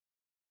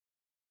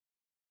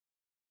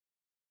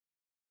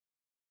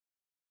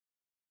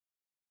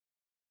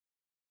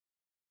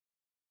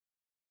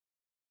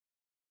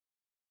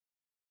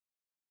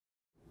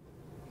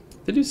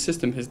The new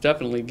system has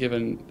definitely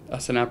given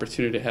us an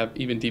opportunity to have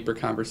even deeper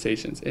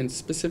conversations and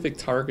specific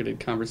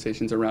targeted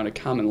conversations around a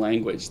common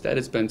language. That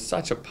has been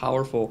such a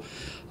powerful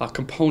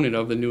component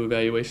of the new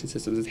evaluation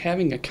systems, is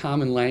having a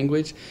common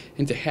language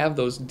and to have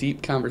those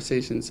deep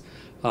conversations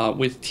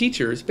with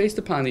teachers based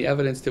upon the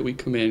evidence that we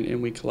come in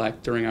and we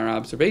collect during our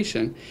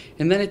observation.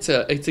 And then it's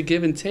a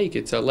give and take.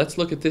 It's a let's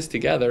look at this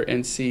together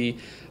and see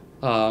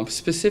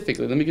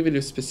specifically. Let me give you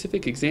a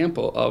specific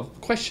example of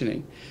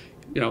questioning.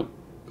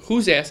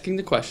 Who's asking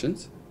the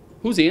questions,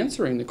 who's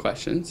answering the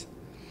questions,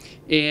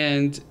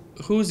 and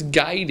who's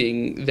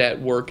guiding that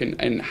work,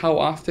 and how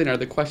often are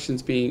the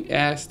questions being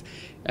asked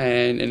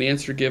and an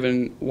answer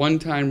given one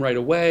time right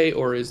away,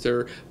 or is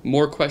there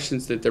more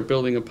questions that they're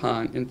building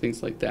upon and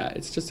things like that.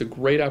 It's just a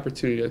great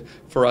opportunity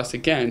for us,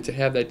 again, to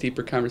have that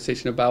deeper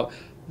conversation about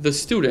the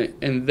student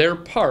and their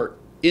part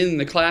in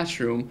the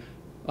classroom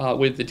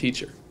with the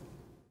teacher.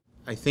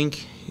 I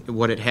think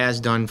what it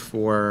has done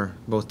for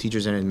both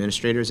teachers and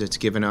administrators, it's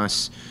given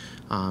us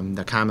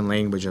the common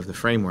language of the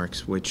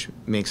frameworks, which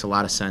makes a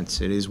lot of sense.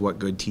 It is what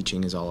good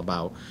teaching is all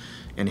about.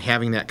 And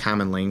having that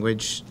common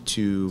language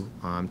to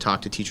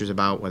talk to teachers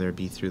about, whether it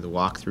be through the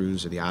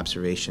walkthroughs or the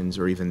observations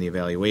or even the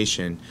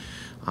evaluation,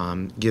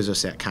 gives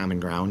us that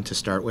common ground to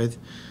start with.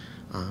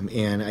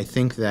 And I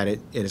think that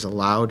it has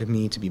allowed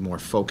me to be more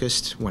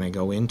focused when I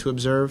go in to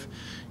observe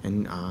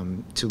and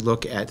to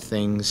look at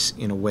things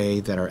in a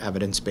way that are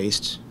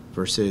evidence-based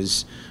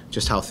versus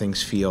just how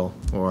things feel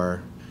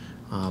or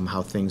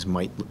how things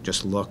might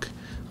just look.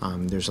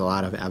 There's a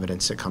lot of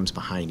evidence that comes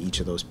behind each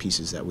of those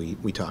pieces that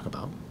we talk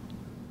about.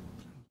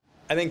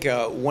 I think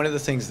one of the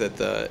things that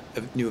the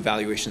new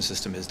evaluation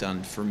system has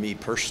done for me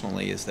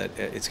personally is that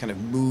it's kind of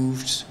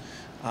moved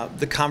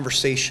the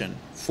conversation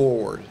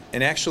forward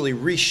and actually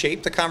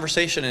reshaped the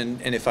conversation,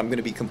 and if I'm going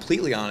to be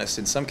completely honest,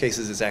 in some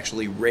cases it's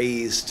actually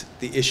raised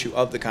the issue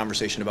of the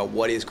conversation about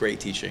what is great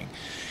teaching.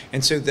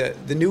 And so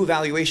the new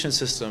evaluation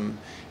system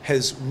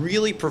has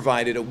really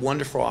provided a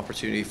wonderful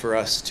opportunity for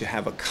us to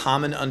have a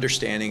common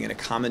understanding and a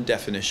common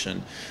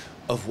definition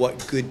of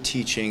what good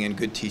teaching and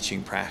good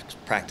teaching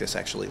practice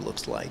actually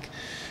looks like.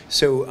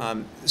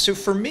 So, so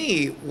for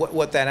me,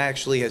 what that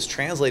actually has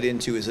translated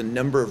into is a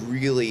number of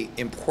really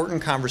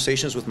important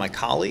conversations with my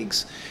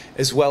colleagues,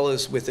 as well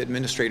as with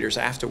administrators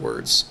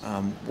afterwards,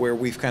 where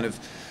we've kind of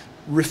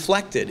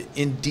reflected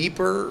in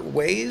deeper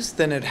ways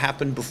than had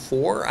happened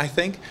before, I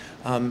think,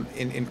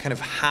 in kind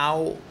of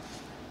how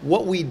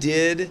what we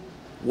did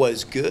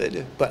was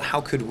good, but how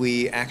could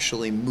we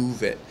actually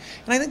move it?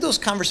 And I think those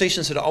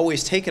conversations had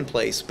always taken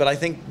place, but I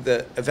think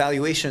the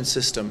evaluation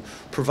system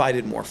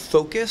provided more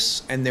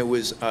focus, and there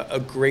was a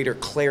greater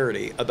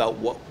clarity about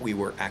what we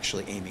were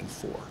actually aiming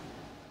for.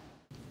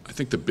 I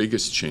think the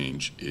biggest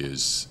change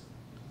is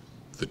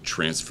the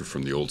transfer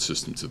from the old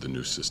system to the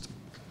new system.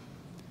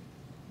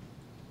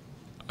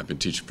 I've been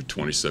teaching for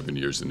 27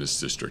 years in this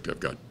district.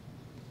 I've got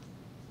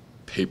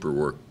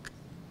paperwork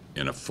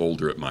in a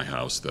folder at my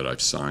house that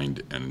I've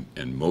signed,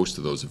 and most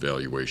of those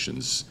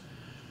evaluations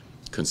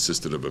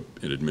consisted of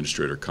an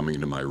administrator coming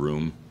into my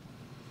room,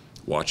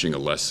 watching a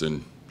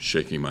lesson,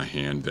 shaking my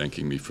hand,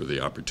 thanking me for the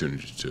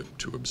opportunity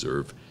to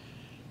observe.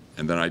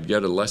 And then I'd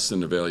get a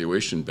lesson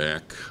evaluation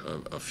back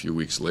a few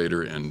weeks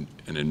later, and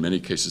in many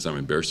cases, I'm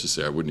embarrassed to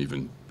say, I wouldn't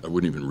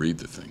even read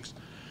the things.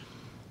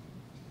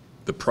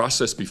 The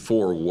process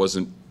before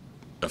wasn't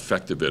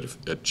effective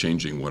at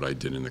changing what I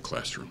did in the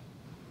classroom.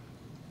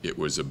 It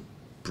was a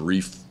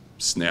brief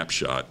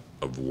snapshot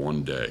of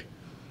one day.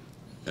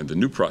 And the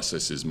new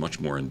process is much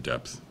more in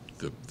depth.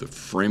 The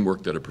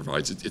framework that it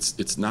provides,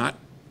 it's not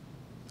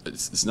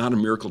a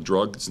miracle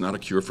drug, it's not a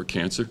cure for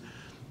cancer.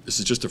 This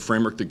is just a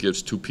framework that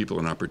gives two people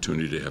an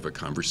opportunity to have a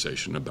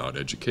conversation about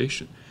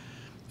education.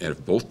 And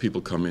if both people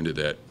come into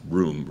that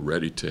room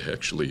ready to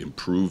actually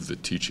improve the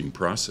teaching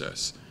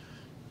process,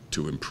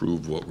 to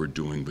improve what we're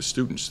doing with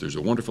students, there's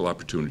a wonderful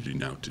opportunity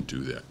now to do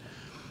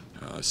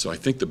that. So I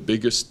think the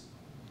biggest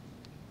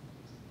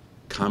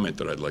comment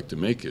that I'd like to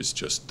make is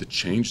just the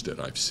change that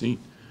I've seen.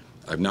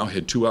 I've now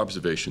had 2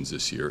 observations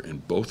this year,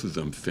 and both of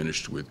them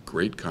finished with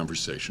great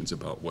conversations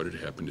about what had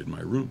happened in my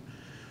room.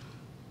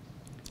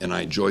 And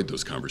I enjoyed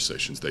those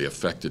conversations. They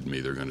affected me.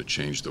 They're going to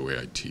change the way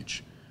I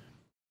teach.